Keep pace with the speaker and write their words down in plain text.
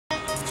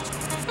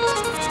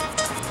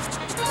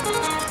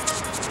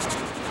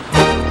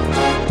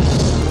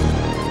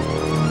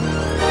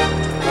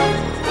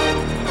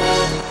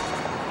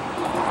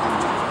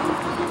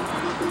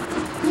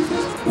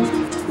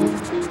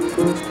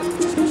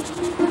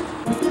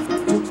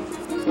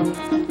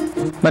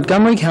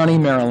Montgomery County,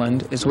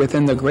 Maryland is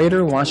within the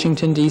greater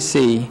Washington,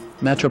 D.C.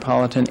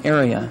 metropolitan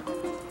area,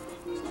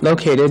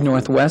 located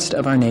northwest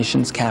of our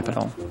nation's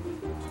capital.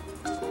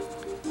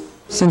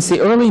 Since the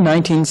early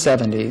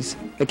 1970s,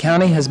 the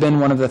county has been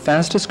one of the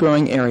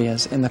fastest-growing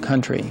areas in the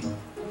country.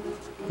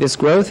 This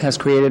growth has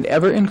created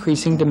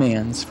ever-increasing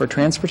demands for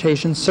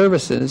transportation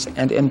services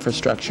and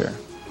infrastructure.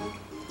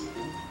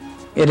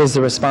 It is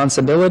the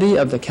responsibility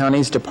of the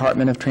county's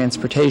Department of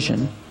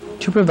Transportation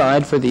to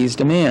provide for these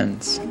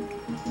demands.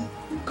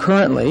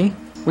 Currently,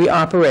 we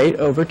operate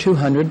over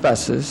 200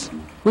 buses,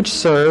 which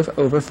serve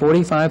over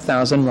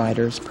 45,000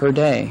 riders per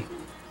day,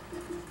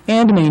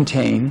 and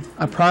maintain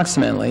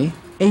approximately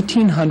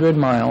 1,800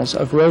 miles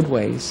of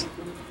roadways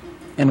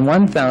and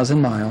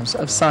 1,000 miles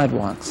of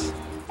sidewalks.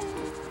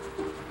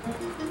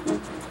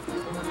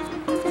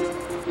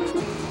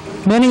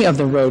 Many of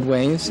the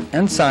roadways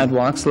and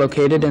sidewalks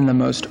located in the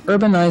most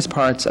urbanized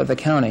parts of the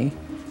county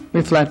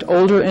reflect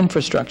older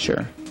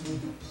infrastructure.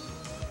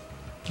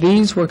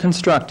 These were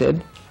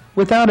constructed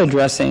without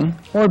addressing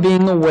or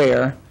being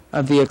aware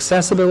of the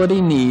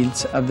accessibility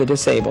needs of the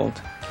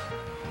disabled.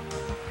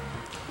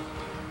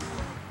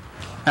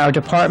 Our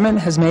department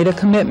has made a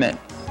commitment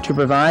to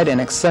provide an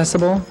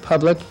accessible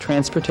public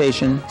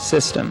transportation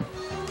system.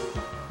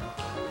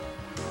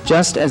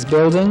 Just as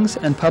buildings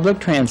and public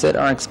transit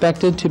are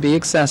expected to be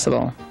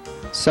accessible,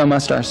 so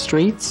must our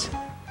streets,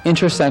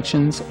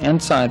 intersections,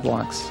 and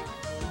sidewalks.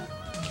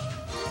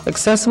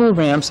 Accessible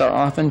ramps are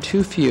often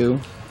too few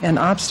and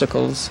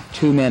obstacles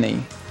too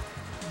many.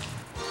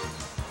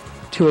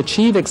 To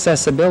achieve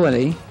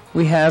accessibility,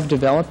 we have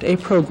developed a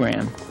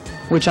program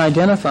which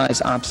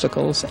identifies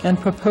obstacles and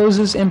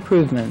proposes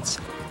improvements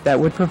that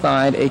would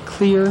provide a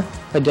clear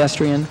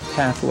pedestrian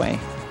pathway.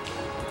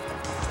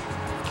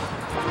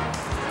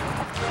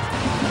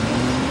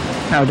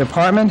 Our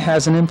department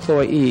has an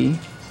employee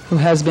who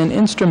has been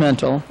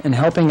instrumental in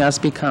helping us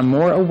become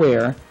more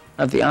aware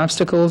of the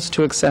obstacles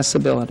to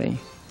accessibility.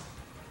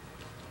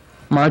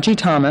 Margie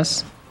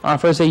Thomas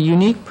offers a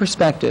unique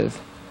perspective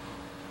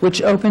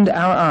which opened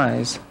our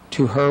eyes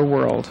to her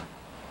world.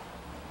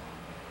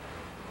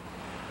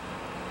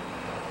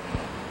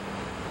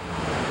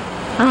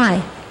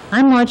 Hi,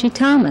 I'm Margie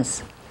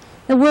Thomas.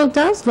 The world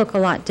does look a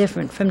lot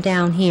different from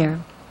down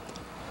here.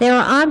 There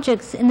are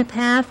objects in the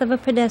path of a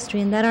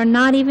pedestrian that are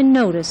not even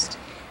noticed,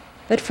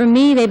 but for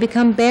me they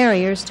become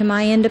barriers to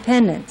my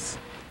independence.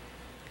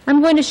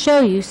 I'm going to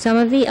show you some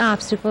of the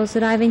obstacles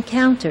that I've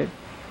encountered.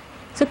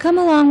 So come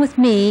along with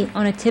me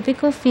on a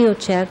typical field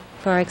check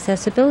for our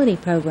accessibility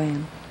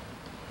program.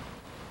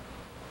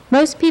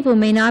 Most people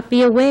may not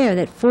be aware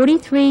that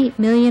 43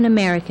 million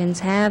Americans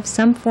have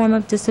some form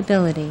of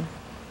disability.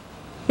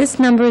 This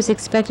number is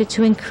expected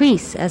to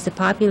increase as the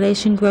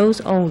population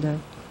grows older.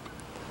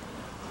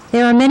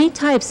 There are many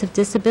types of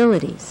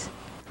disabilities.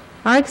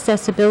 Our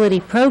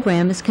accessibility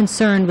program is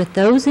concerned with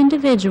those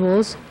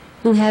individuals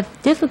who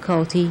have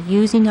difficulty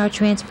using our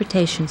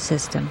transportation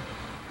system.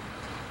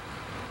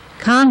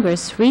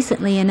 Congress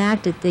recently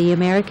enacted the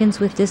Americans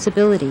with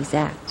Disabilities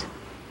Act.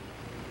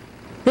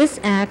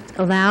 This act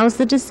allows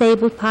the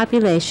disabled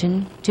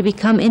population to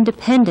become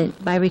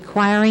independent by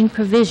requiring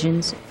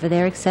provisions for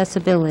their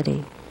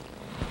accessibility.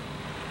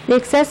 The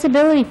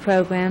accessibility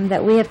program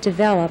that we have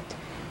developed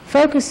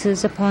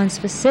focuses upon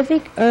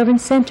specific urban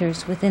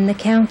centers within the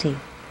county.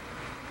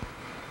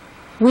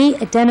 We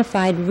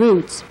identified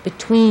routes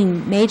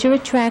between major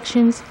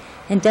attractions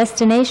and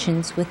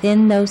destinations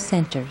within those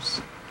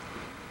centers.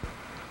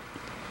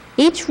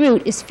 Each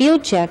route is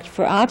field checked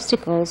for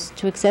obstacles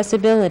to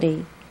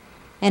accessibility,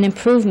 and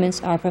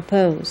improvements are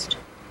proposed.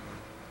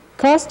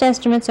 Cost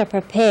estimates are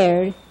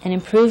prepared and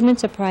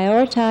improvements are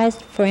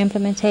prioritized for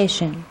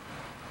implementation.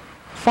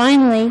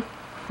 Finally,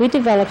 we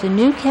developed a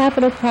new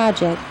capital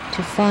project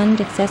to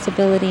fund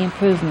accessibility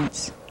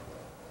improvements.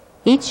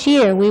 Each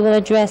year, we will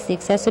address the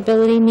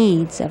accessibility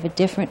needs of a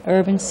different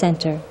urban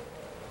center.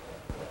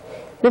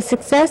 The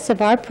success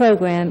of our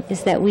program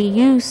is that we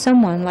use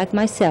someone like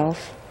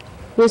myself,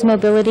 who is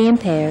mobility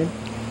impaired,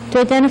 to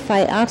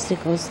identify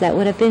obstacles that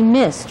would have been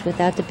missed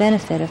without the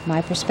benefit of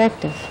my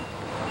perspective.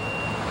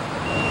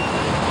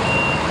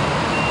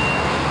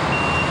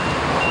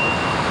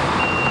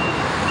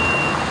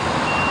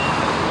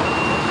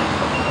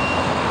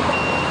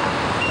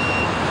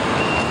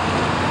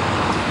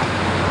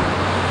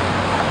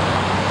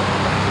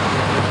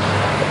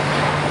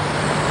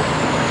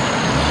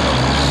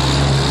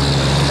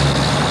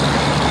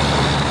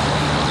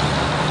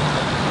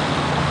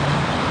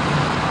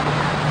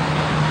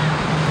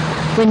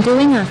 When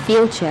doing our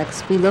field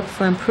checks, we look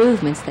for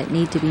improvements that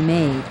need to be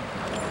made.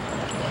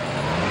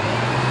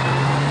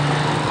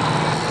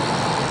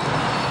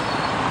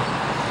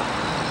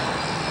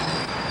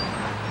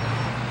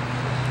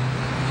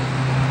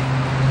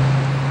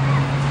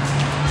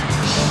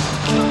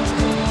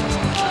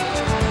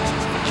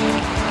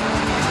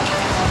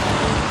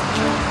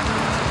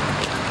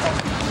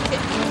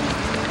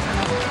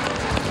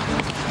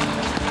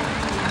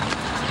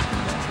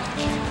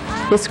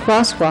 This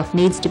crosswalk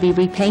needs to be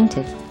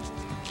repainted.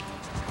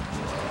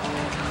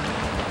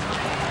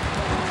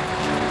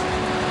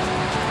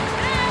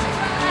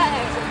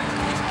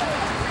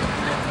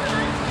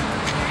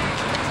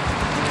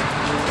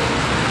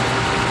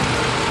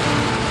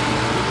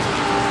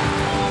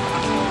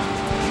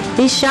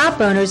 These shop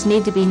owners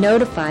need to be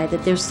notified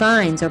that their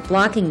signs are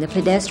blocking the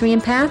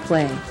pedestrian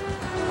pathway.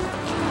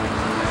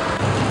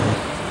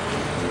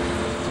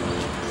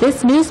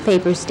 This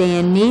newspaper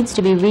stand needs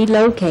to be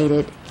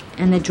relocated,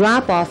 and the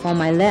drop-off on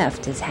my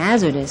left is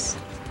hazardous.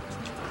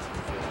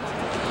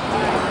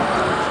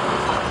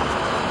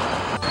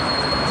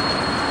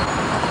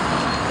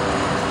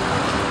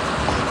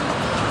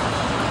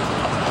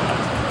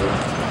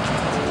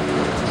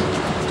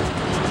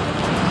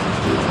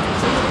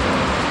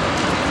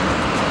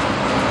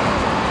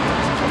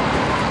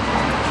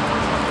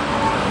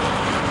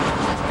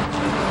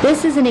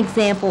 This is an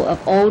example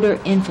of older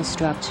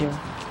infrastructure.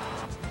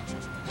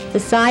 The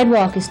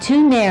sidewalk is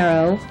too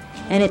narrow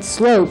and its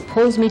slope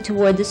pulls me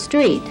toward the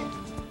street.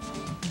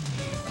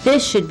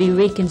 This should be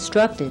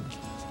reconstructed.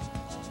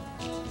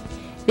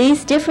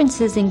 These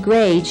differences in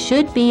grade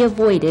should be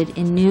avoided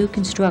in new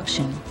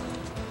construction.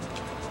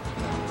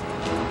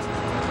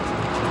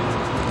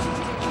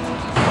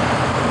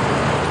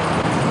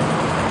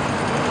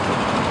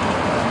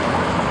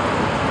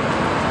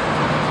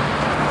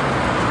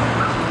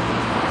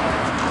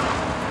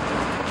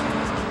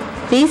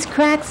 These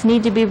cracks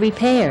need to be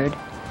repaired.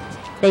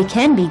 They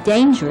can be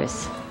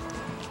dangerous.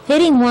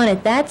 Hitting one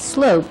at that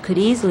slope could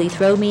easily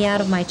throw me out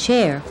of my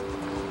chair.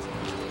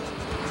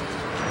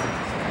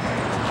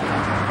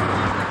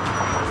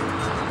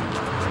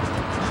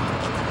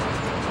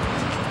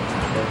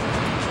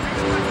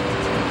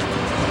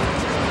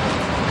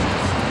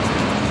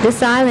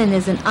 This island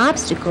is an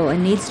obstacle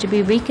and needs to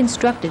be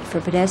reconstructed for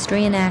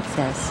pedestrian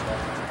access.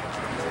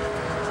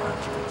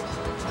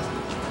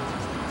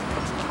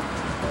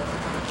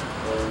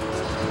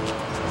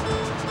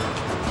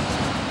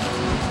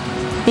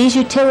 These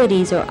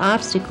utilities are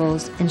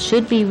obstacles and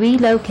should be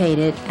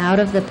relocated out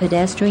of the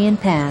pedestrian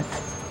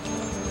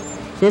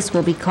path. This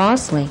will be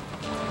costly.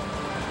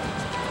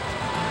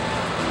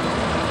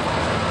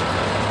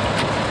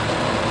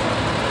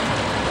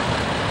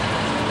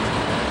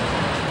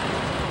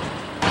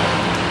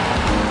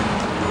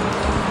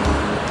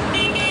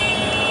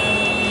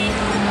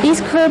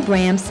 These curb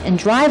ramps and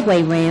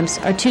driveway ramps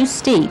are too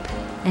steep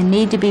and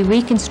need to be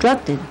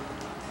reconstructed.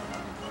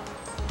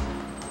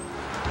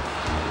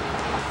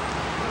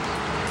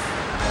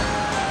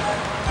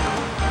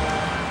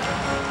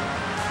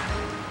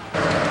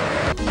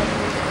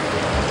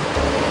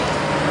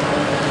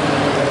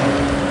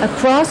 A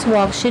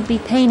crosswalk should be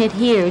painted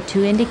here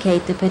to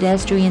indicate the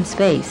pedestrian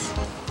space.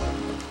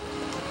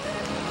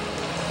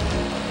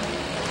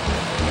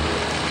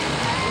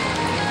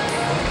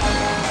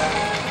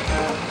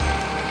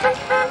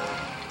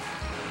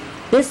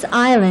 This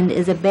island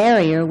is a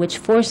barrier which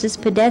forces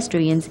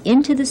pedestrians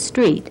into the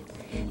street.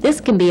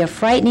 This can be a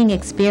frightening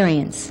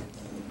experience.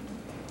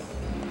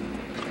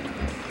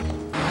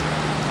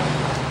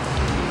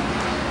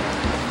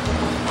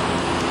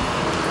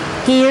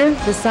 Here,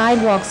 the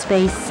sidewalk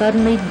space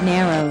suddenly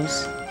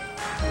narrows.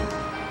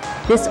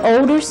 This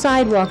older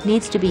sidewalk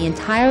needs to be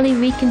entirely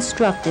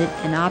reconstructed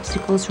and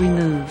obstacles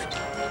removed.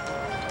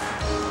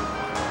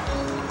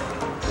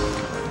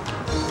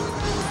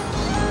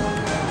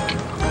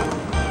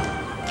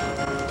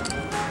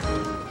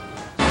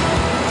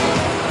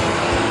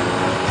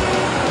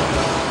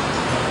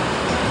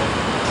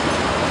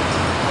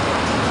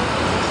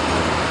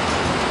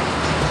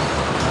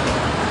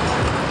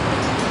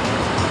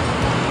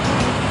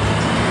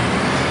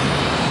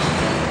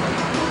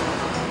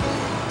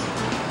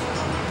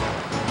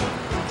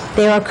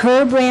 There are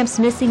curb ramps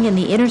missing in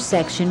the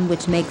intersection,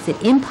 which makes it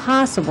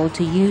impossible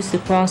to use the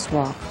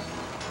crosswalk.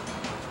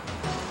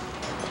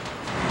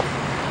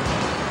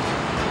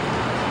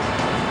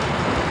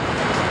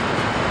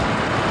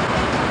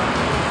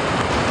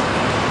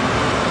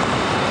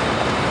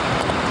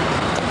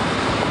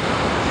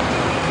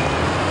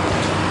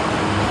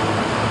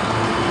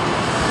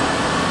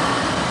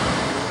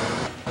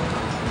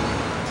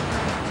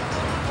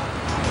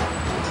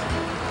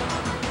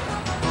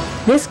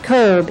 This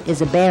curb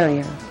is a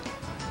barrier.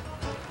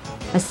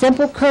 A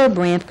simple curb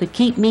ramp could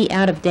keep me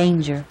out of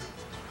danger.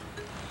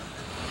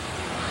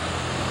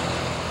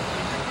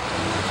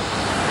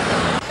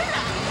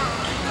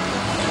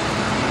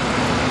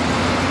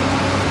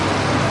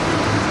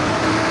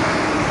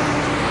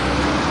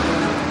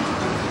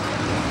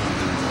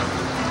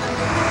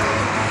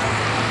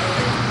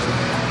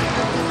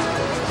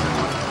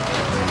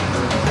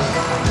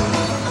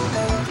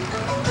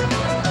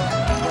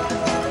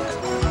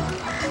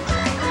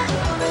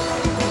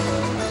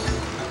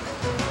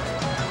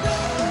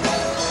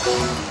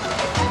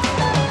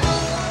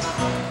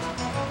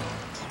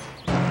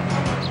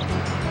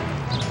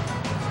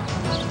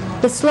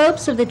 The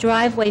slopes of the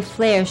driveway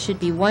flare should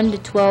be 1 to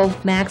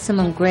 12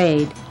 maximum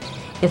grade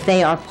if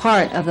they are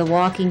part of the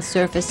walking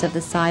surface of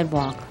the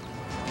sidewalk.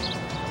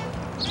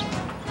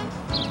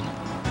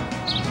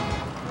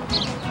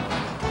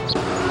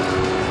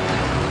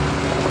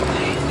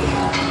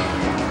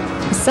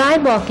 The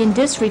sidewalk in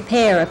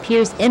disrepair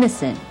appears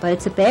innocent, but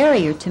it's a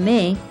barrier to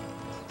me.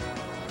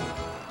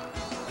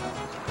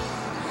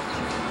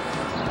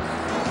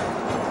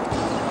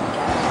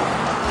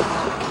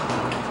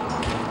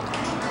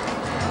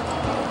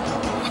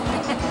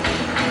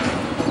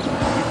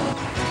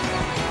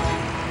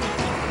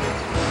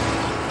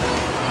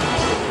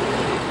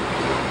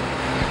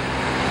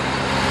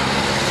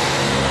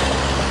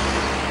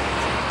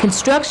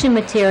 Construction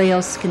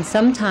materials can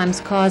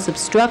sometimes cause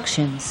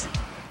obstructions.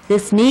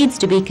 This needs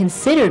to be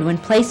considered when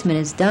placement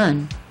is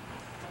done.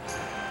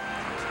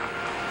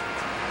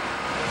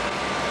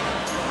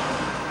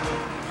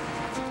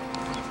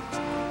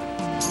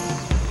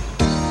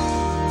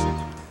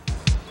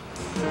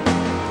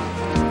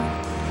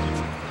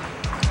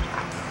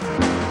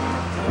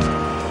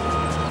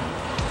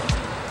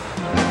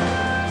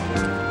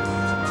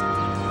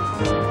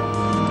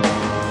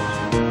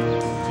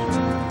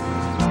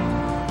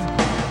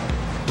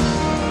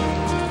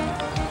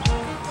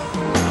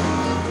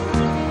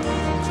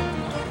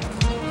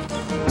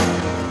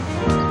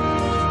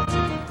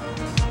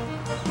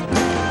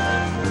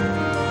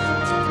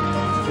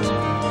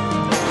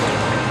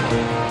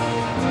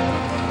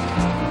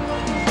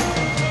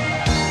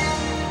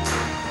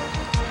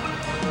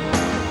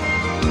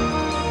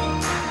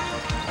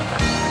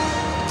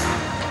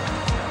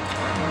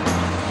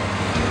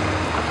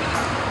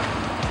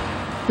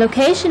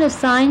 Location of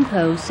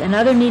signposts and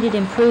other needed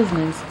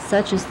improvements,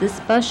 such as this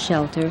bus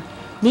shelter,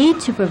 need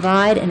to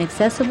provide an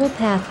accessible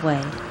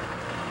pathway.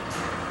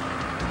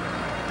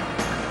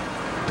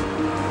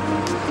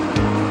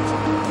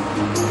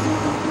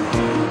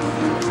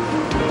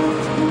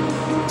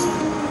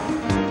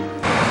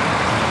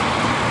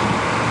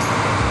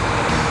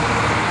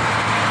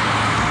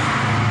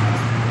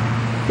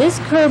 This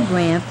curb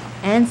ramp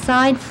and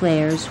side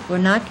flares were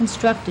not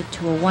constructed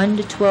to a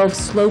 1:12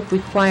 slope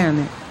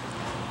requirement.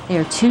 They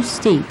are too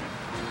steep.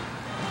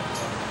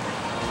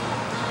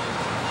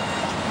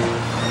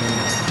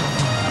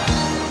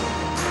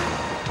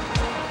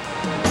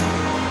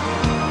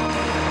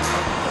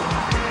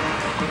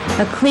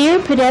 A clear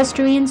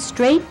pedestrian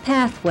straight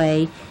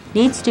pathway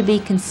needs to be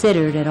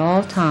considered at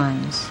all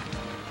times.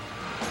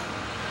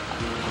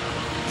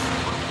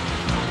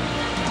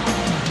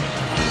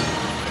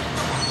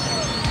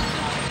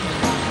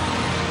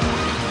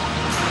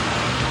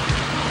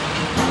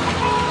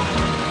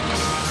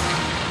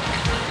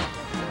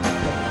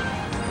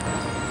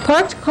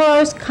 Parked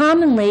cars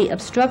commonly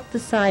obstruct the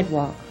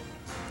sidewalk.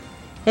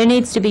 There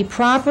needs to be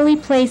properly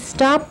placed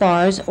stop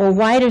bars or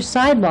wider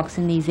sidewalks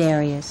in these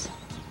areas.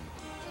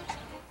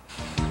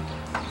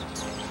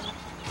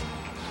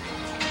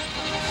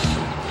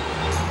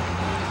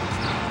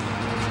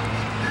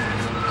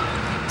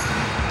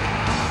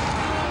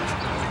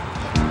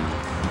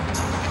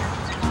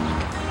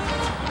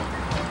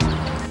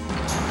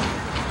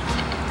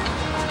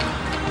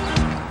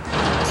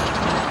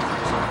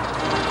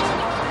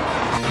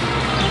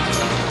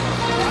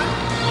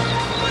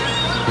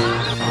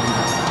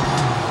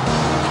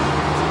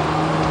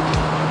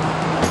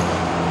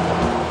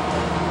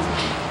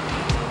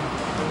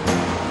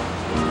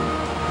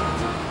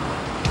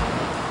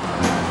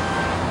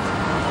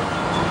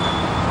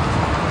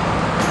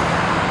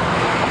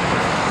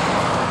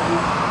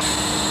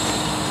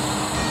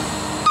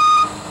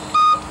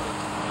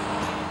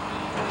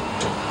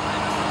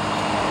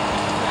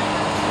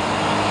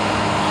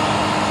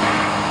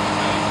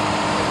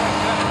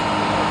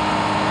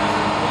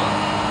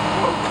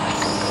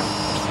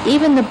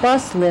 Even the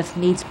bus lift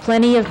needs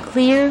plenty of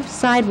clear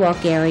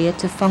sidewalk area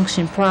to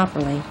function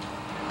properly.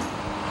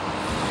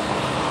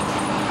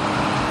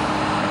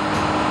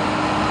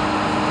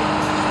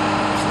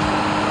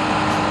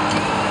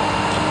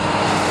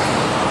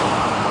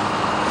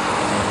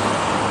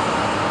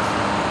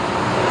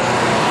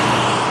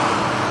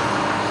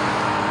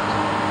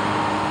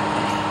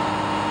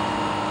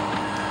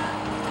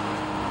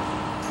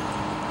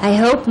 I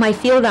hope my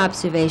field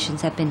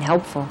observations have been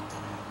helpful.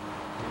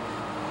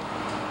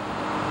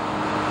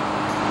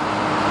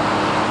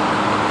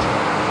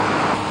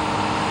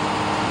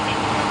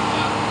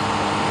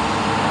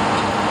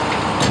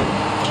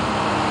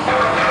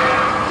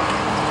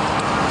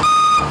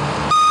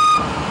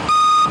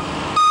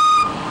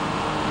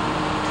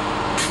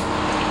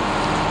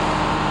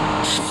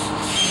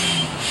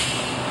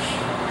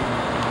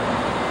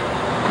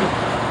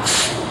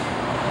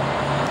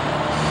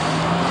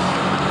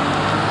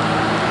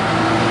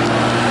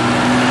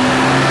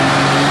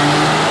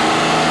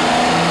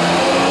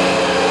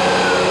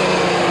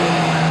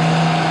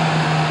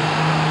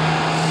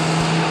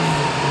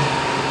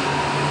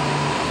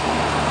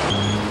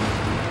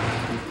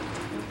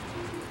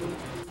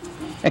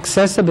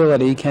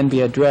 Accessibility can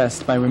be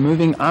addressed by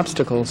removing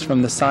obstacles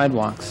from the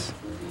sidewalks.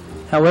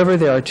 However,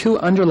 there are two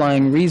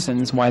underlying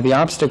reasons why the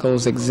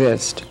obstacles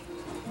exist.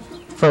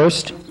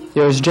 First,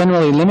 there is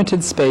generally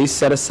limited space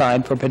set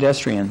aside for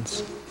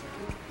pedestrians.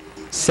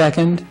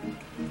 Second,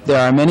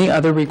 there are many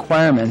other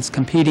requirements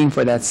competing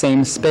for that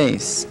same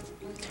space.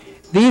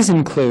 These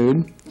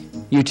include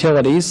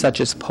utilities such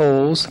as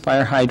poles,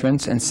 fire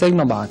hydrants, and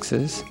signal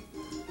boxes,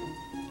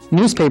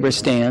 newspaper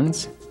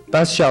stands,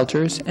 bus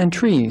shelters, and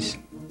trees.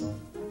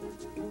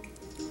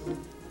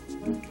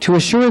 To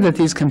assure that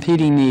these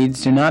competing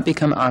needs do not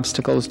become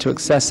obstacles to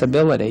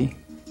accessibility,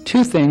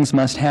 two things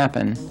must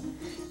happen.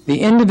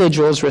 The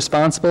individuals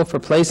responsible for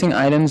placing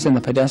items in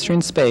the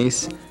pedestrian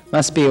space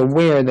must be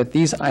aware that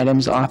these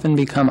items often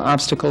become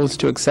obstacles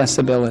to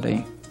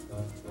accessibility.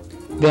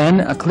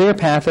 Then, a clear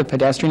path of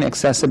pedestrian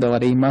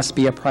accessibility must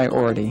be a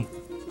priority.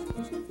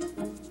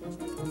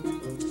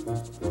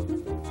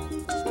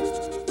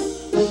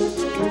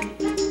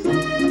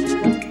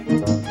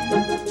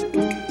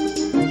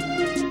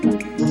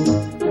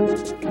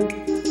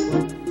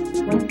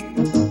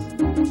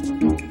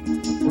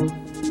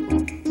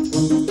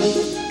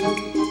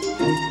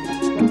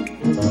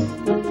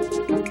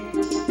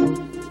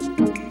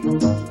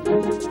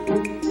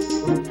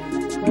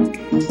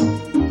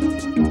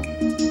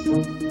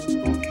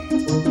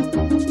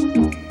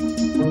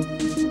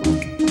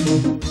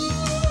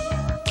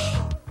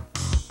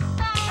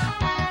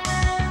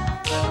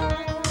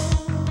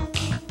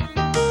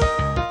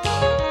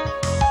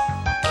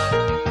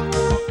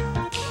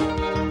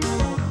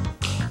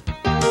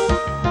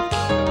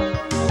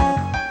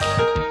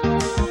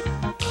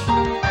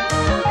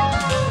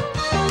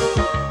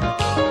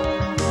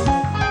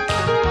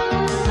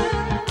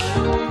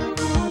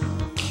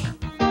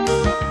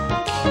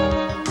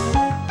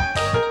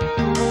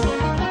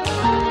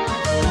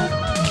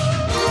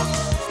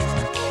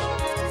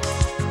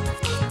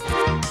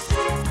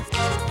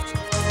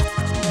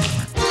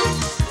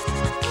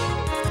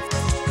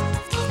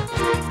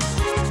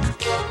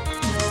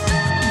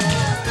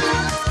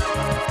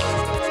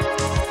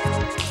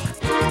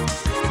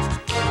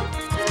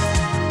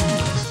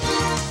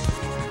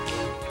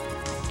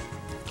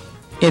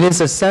 It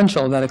is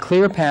essential that a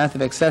clear path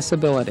of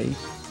accessibility,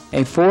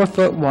 a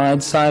 4-foot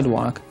wide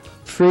sidewalk,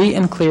 free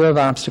and clear of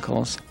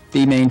obstacles,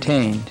 be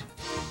maintained.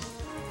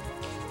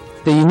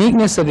 The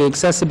uniqueness of the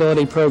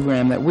accessibility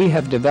program that we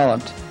have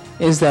developed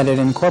is that it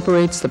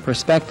incorporates the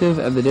perspective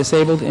of the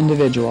disabled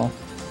individual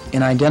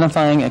in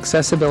identifying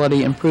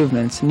accessibility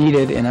improvements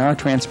needed in our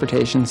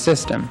transportation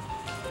system.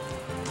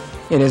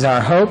 It is our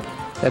hope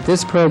that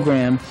this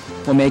program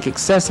will make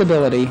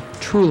accessibility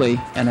truly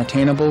an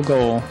attainable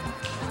goal